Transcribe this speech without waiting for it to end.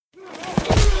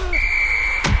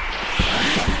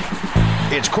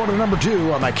It's quarter number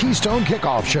 2 on the Keystone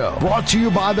Kickoff Show, brought to you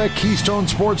by the Keystone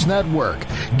Sports Network.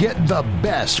 Get the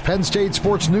best Penn State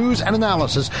sports news and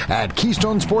analysis at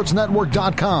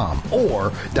KeystoneSportsNetwork.com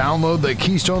or download the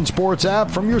Keystone Sports app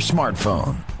from your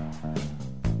smartphone.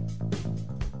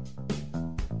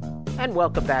 And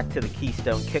welcome back to the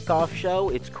Keystone Kickoff Show.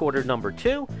 It's quarter number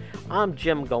 2. I'm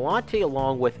Jim Galante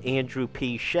along with Andrew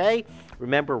P. Shea.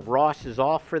 Remember, Ross is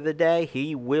off for the day.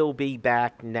 He will be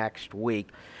back next week.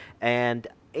 And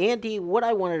Andy, what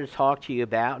I wanted to talk to you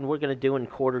about, and we're going to do in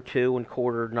quarter 2 and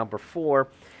quarter number 4,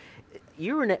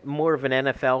 you're more of an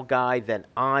NFL guy than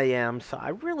I am, so I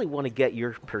really want to get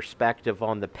your perspective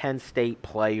on the Penn State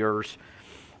players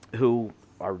who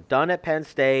are done at Penn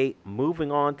State,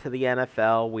 moving on to the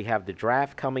NFL. We have the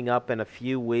draft coming up in a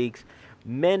few weeks.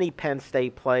 Many Penn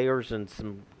State players and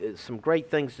some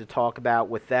great things to talk about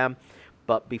with them.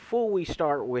 But before we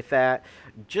start with that,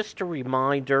 just a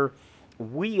reminder,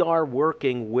 we are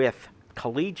working with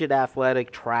Collegiate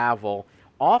Athletic Travel,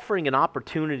 offering an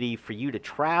opportunity for you to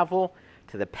travel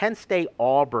to the Penn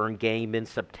State-Auburn game in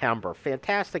September.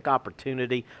 Fantastic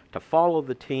opportunity to follow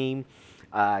the team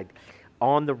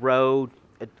on the road.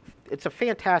 It's a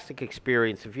fantastic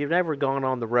experience. If you've never gone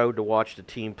on the road to watch the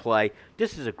team play,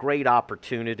 this is a great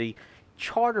opportunity.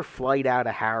 Charter flight out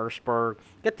of Harrisburg,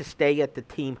 get to stay at the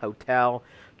team hotel,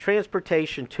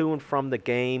 transportation to and from the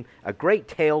game, a great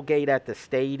tailgate at the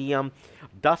stadium.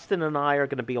 Dustin and I are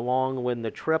going to be along when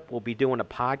the trip. We'll be doing a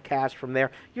podcast from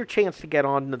there. Your chance to get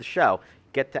on to the show,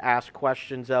 get to ask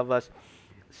questions of us.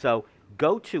 So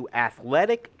go to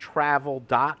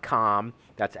athletictravel.com.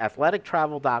 That's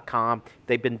athletictravel.com.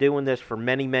 They've been doing this for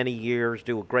many, many years,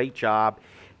 do a great job.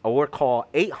 Or call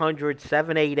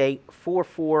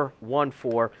 800-788-4414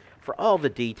 for all the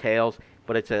details.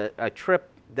 But it's a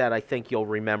trip that I think you'll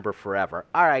remember forever.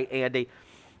 All right, Andy,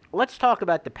 let's talk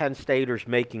about the Penn Staters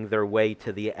making their way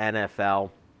to the NFL.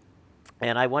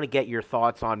 And I want to get your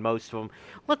thoughts on most of them.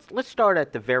 Let's start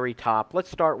at the very top.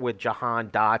 Let's start with Jahan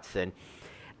Dotson.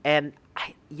 And,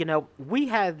 we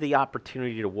had the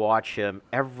opportunity to watch him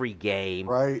every game.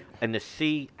 Right. And to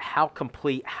see how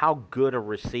complete, how good a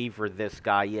receiver this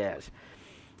guy is.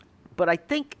 But I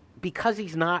think because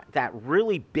he's not that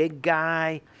really big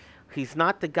guy, he's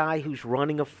not the guy who's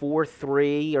running a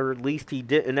 4.3, or at least he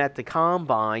didn't at the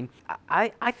Combine.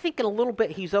 I think in a little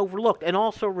bit he's overlooked. And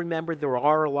also remember, there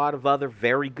are a lot of other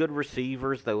very good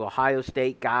receivers, the Ohio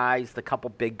State guys, the couple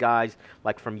big guys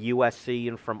like from USC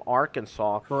and from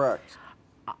Arkansas. Correct.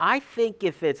 I think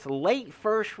if it's late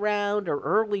first round or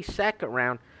early second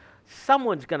round,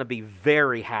 someone's going to be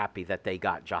very happy that they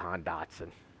got Jahan Dotson.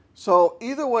 So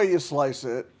either way you slice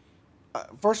it,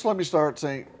 first let me start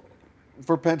saying,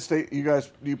 for Penn State,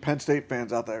 you Penn State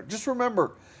fans out there, just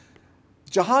remember,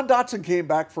 Jahan Dotson came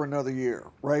back for another year,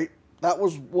 right? That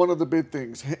was one of the big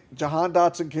things. Jahan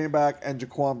Dotson came back and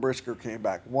Jaquan Brisker came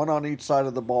back, one on each side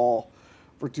of the ball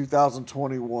for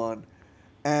 2021.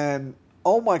 And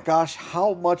oh my gosh,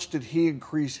 how much did he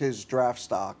increase his draft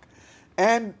stock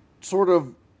and sort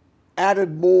of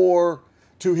added more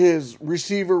to his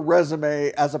receiver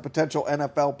resume as a potential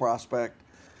NFL prospect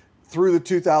through the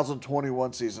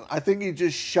 2021 season. I think he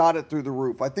just shot it through the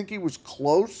roof. I think he was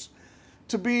close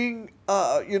to being,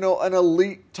 an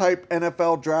elite type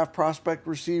NFL draft prospect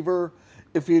receiver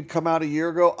if he had come out a year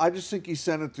ago. I just think he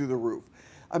sent it through the roof.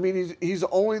 I mean, he's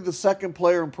only the second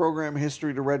player in program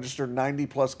history to register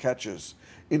 90-plus catches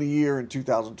in a year in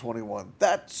 2021.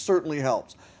 That certainly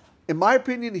helps. In my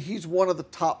opinion, he's one of the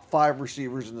top 5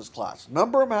 receivers in this class.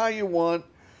 Number him how you want,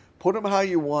 put him how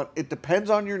you want. It depends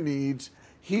on your needs.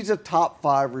 He's a top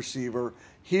 5 receiver.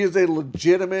 He is a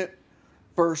legitimate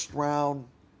first-round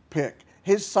pick.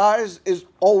 His size is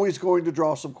always going to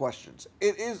draw some questions.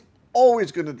 It is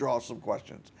always going to draw some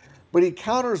questions. But he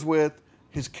counters with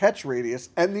his catch radius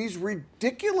and these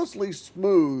ridiculously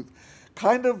smooth,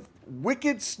 kind of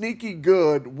wicked, sneaky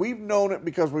good. We've known it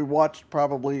because we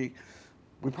probably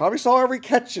saw every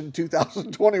catch in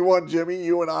 2021, Jimmy,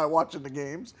 you and I watching the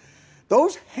games.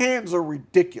 Those hands are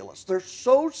ridiculous. They're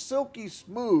so silky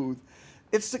smooth.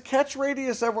 It's the catch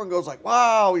radius. Everyone goes like,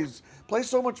 wow, he's plays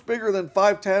so much bigger than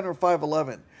 5'10 or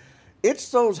 5'11.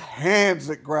 It's those hands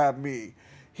that grab me.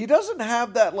 He doesn't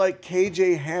have that like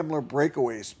KJ Hamler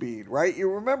breakaway speed, right? You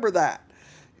remember that.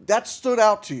 That stood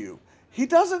out to you. He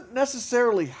doesn't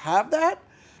necessarily have that,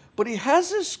 but he has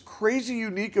this crazy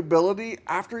unique ability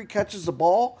after he catches the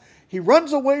ball. He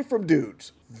runs away from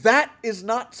dudes. That is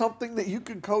not something that you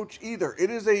can coach either. It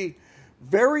is a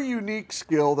very unique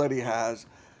skill that he has.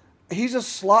 He's a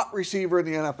slot receiver in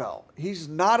the NFL. He's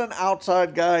not an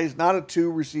outside guy. He's not a 2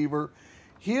 receiver.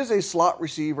 He is a slot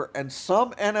receiver, and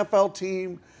some NFL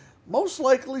team most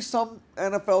likely some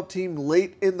NFL team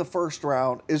late in the first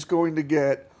round is going to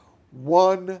get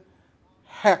one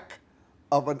heck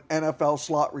of an NFL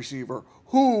slot receiver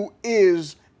who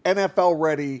is NFL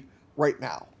ready right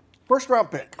now. First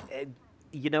round pick.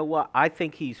 You know what? I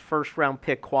think he's first round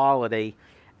pick quality.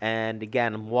 And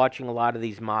again, I'm watching a lot of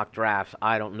these mock drafts.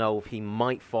 I don't know if he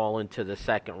might fall into the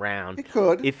second round. He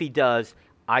could. If he does,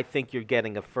 I think you're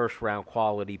getting a first round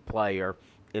quality player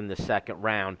in the second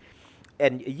round.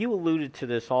 And you alluded to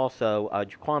this also.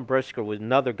 Jaquan Brisker was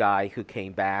another guy who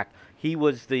came back. He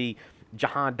was the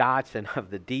Jahan Dotson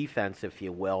of the defense, if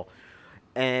you will.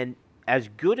 And as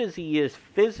good as he is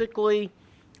physically,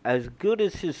 as good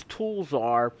as his tools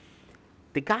are,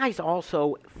 the guy's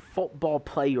also football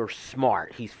player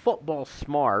smart. He's football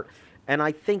smart, and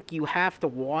I think you have to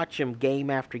watch him game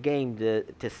after game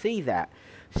to see that.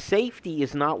 Safety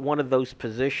is not one of those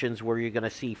positions where you're going to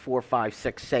see 4, 5,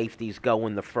 6 safeties go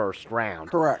in the first round.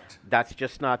 Correct. That's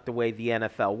just not the way the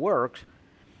NFL works.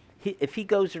 If he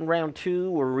goes in round 2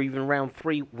 or even round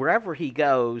 3, wherever he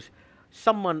goes,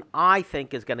 someone I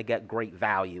think is going to get great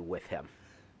value with him.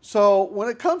 So when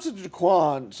it comes to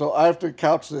Jaquan, so I have to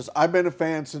couch this. I've been a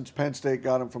fan since Penn State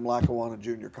got him from Lackawanna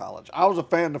Junior College. I was a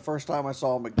fan the first time I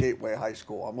saw him at Gateway High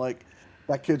School. I'm like,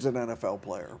 that kid's an NFL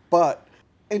player. But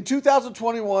in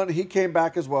 2021, he came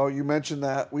back as well. You mentioned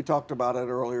that. We talked about it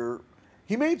earlier.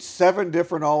 He made 7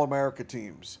 different All-America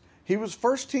teams. He was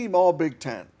first team All-Big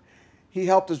Ten. He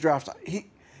helped his draft.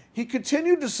 He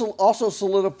continued to also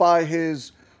solidify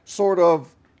his sort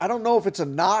of, I don't know if it's a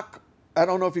knock, I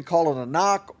don't know if you call it a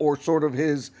knock or sort of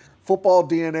his football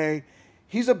DNA.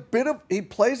 He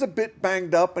plays a bit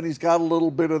banged up, and he's got a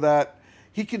little bit of that.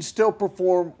 He can still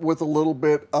perform with a little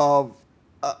bit of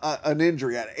an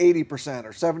injury at 80%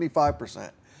 or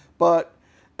 75%.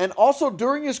 And also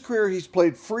during his career, he's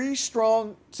played free,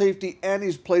 strong safety, and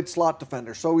he's played slot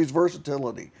defender. So he's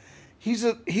versatility. He's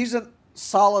a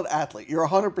solid athlete. You're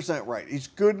 100% right. He's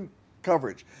good in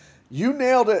coverage. You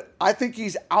nailed it. I think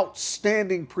he's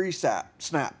outstanding pre-snap.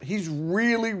 He's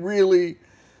really, really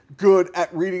good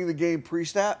at reading the game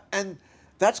pre-snap. And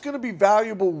that's going to be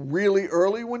valuable really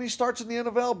early when he starts in the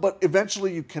NFL, but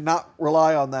eventually you cannot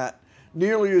rely on that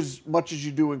nearly as much as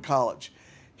you do in college.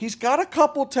 He's got a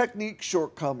couple technique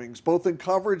shortcomings, both in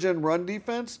coverage and run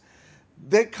defense.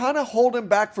 They kind of hold him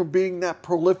back from being that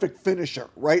prolific finisher,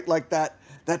 right? Like that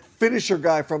finisher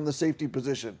guy from the safety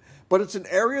position. But it's an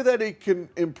area that he can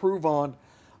improve on.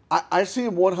 I see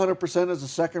him 100% as a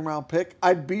second-round pick.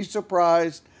 I'd be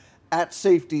surprised at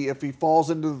safety if he falls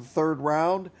into the third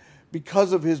round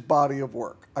because of his body of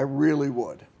work. I really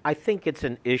would. I think it's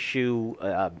an issue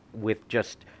with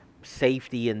just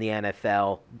safety in the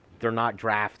NFL. They're not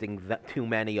drafting too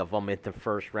many of them in the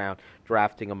first round,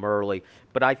 drafting them early.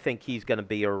 But I think he's going to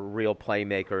be a real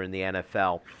playmaker in the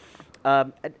NFL.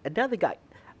 Another guy,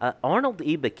 Arnold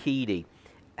Ebiketie.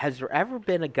 Has there ever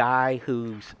been a guy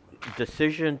whose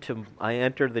decision to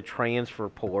enter the transfer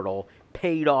portal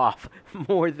paid off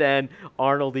more than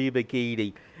Arnold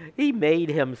Ebiketie? He made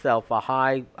himself a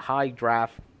high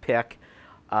draft pick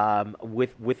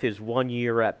with his 1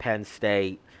 year at Penn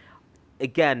State.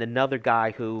 Again, another guy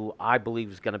who I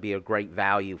believe is going to be a great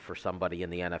value for somebody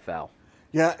in the NFL.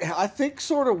 Yeah, I think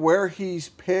sort of where he's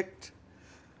picked,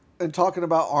 and talking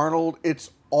about Arnold,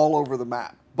 it's all over the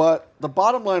map. But the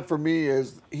bottom line for me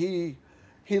is he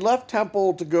left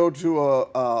Temple to go to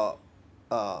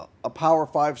a Power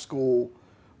 5 school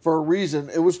for a reason.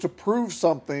 It was to prove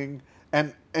something,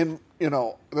 and you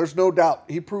know, there's no doubt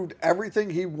he proved everything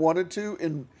he wanted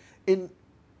to in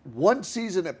one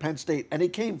season at Penn State, and he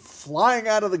came flying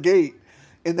out of the gate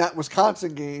in that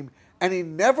Wisconsin game, and he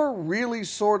never really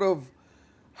sort of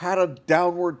had a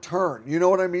downward turn. You know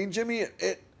what I mean, Jimmy?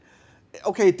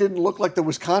 Okay, it didn't look like the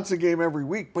Wisconsin game every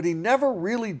week, but he never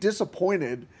really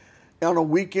disappointed on a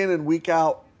week in and week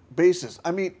out basis.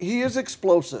 I mean, he is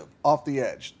explosive off the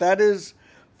edge. That is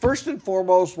first and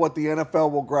foremost what the NFL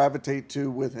will gravitate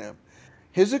to with him.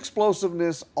 His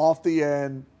explosiveness off the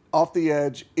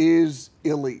edge is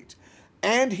elite.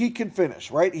 And he can finish,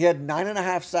 right? He had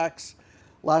 9.5 sacks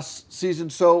last season.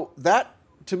 So that,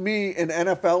 to me, in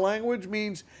NFL language,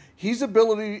 means he has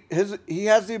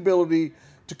the ability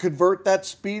to convert that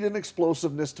speed and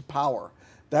explosiveness to power.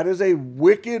 That is a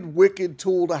wicked, wicked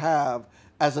tool to have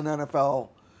as an NFL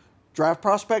draft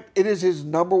prospect. It is his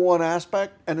number one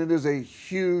aspect, and it is a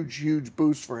huge, huge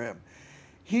boost for him.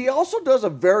 He also does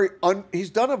he's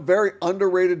done a very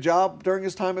underrated job during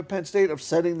his time at Penn State of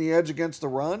setting the edge against the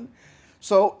run.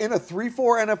 So in a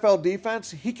 3-4 NFL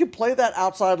defense, he can play that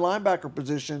outside linebacker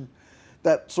position,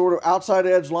 that sort of outside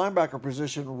edge linebacker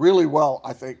position really well,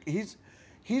 I think.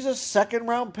 He's a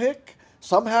second-round pick,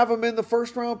 Some have him in the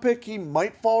first-round pick. He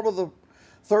might fall to the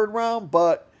third round,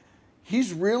 but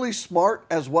he's really smart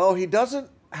as well. He doesn't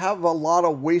have a lot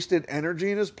of wasted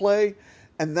energy in his play,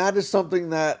 and that is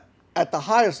something that at the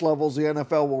highest levels the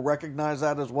NFL will recognize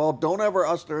that as well. Don't ever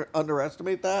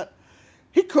underestimate that.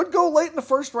 He could go late in the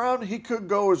first round. He could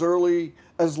go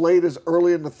as late as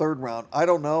early in the third round. I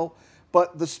don't know.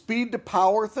 But the speed to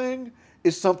power thing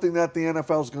is something that the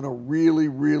NFL is going to really,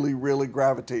 really, really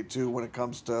gravitate to when it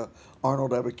comes to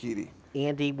Arnold Ebiketie.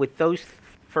 Andy, with those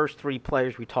first three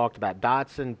players we talked about,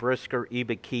 Dotson, Brisker,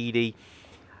 Ebiketie,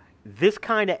 this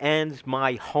kind of ends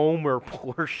my homer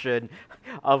portion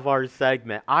of our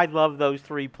segment. I love those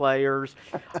three players.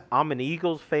 I'm an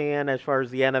Eagles fan as far as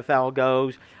the NFL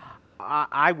goes.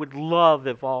 I would love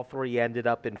if all three ended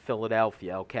up in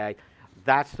Philadelphia, okay?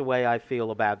 That's the way I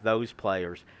feel about those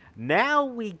players. Now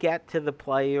we get to the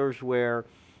players where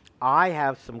I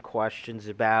have some questions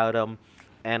about them,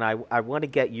 and I want to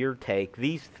get your take.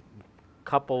 These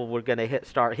couple we're going to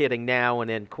start hitting now and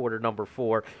in quarter number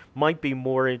 4 might be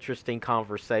more interesting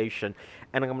conversation.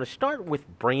 And I'm going to start with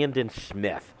Brandon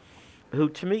Smith, who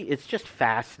to me it's just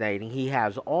fascinating. He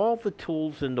has all the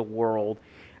tools in the world.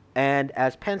 And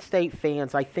as Penn State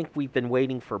fans, I think we've been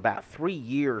waiting for about 3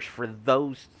 years for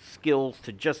those skills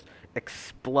to just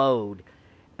explode.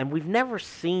 And we've never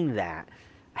seen that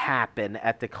happen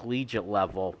at the collegiate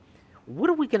level. What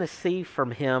are we going to see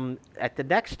from him at the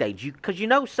next stage? Because you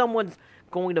know someone's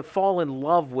going to fall in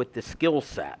love with the skill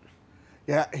set.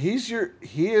 Yeah, he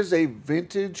is a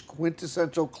vintage,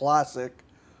 quintessential classic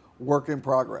work in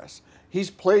progress. He's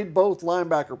played both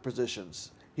linebacker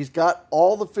positions. He's got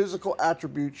all the physical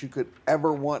attributes you could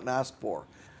ever want and ask for.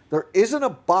 There isn't a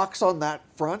box on that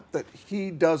front that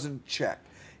he doesn't check.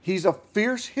 He's a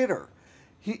fierce hitter.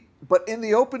 But in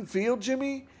the open field,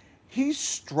 Jimmy, he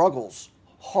struggles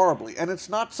horribly, and it's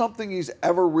not something he's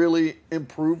ever really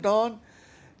improved on.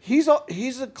 He's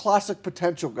a classic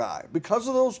potential guy because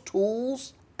of those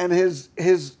tools and his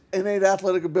innate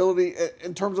athletic ability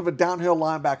in terms of a downhill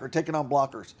linebacker taking on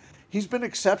blockers. He's been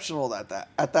exceptional at that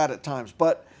at times,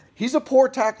 but he's a poor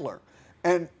tackler.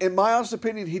 And in my honest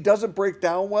opinion, he doesn't break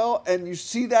down well, and you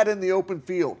see that in the open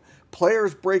field.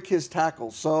 Players break his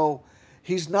tackles, so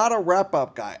he's not a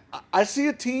wrap-up guy. I see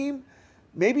a team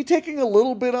maybe taking a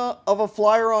little bit of a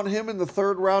flyer on him in the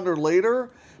third round or later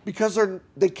because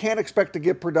they can't expect to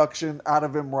get production out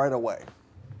of him right away.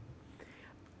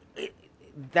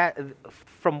 That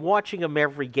from watching him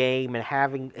every game and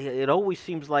having it always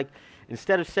seems like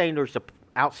instead of saying there's an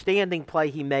outstanding play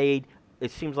he made,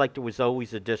 it seems like there was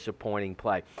always a disappointing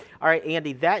play. All right,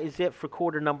 Andy, that is it for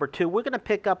quarter number 2. We're going to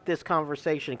pick up this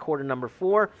conversation in quarter number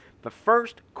 4. But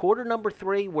first, quarter number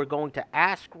 3, we're going to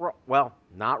ask,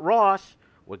 not Ross,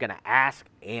 we're going to ask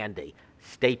Andy.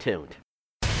 Stay tuned.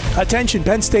 Attention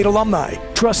Penn State alumni.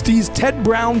 Trustees Ted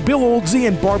Brown, Bill Oldsey,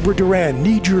 and Barbara Duran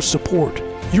need your support.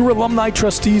 Your alumni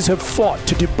trustees have fought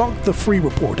to debunk the free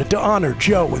report and to honor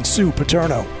Joe and Sue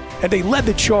Paterno. And they led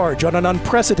the charge on an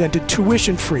unprecedented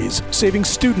tuition freeze, saving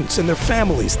students and their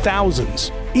families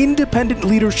thousands. Independent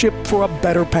leadership for a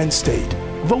better Penn State.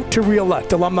 Vote to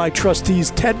re-elect alumni trustees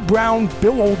Ted Brown,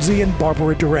 Bill Oldsey, and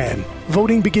Barbara Duran.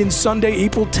 Voting begins Sunday,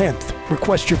 April 10th.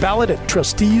 Request your ballot at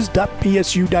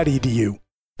trustees.psu.edu.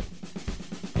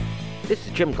 This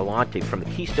is Jim Galante from the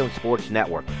Keystone Sports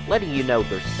Network, letting you know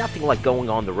there's nothing like going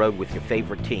on the road with your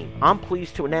favorite team. I'm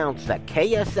pleased to announce that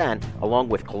KSN, along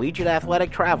with Collegiate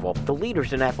Athletic Travel, the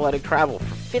leaders in athletic travel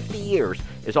for 50 years,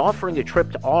 is offering a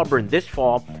trip to Auburn this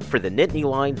fall for the Nittany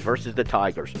Lions versus the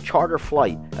Tigers. Charter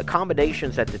flight,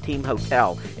 accommodations at the team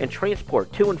hotel, and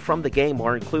transport to and from the game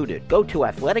are included. Go to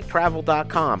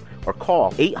athletictravel.com or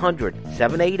call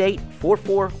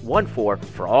 800-788-4414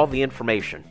 for all the information.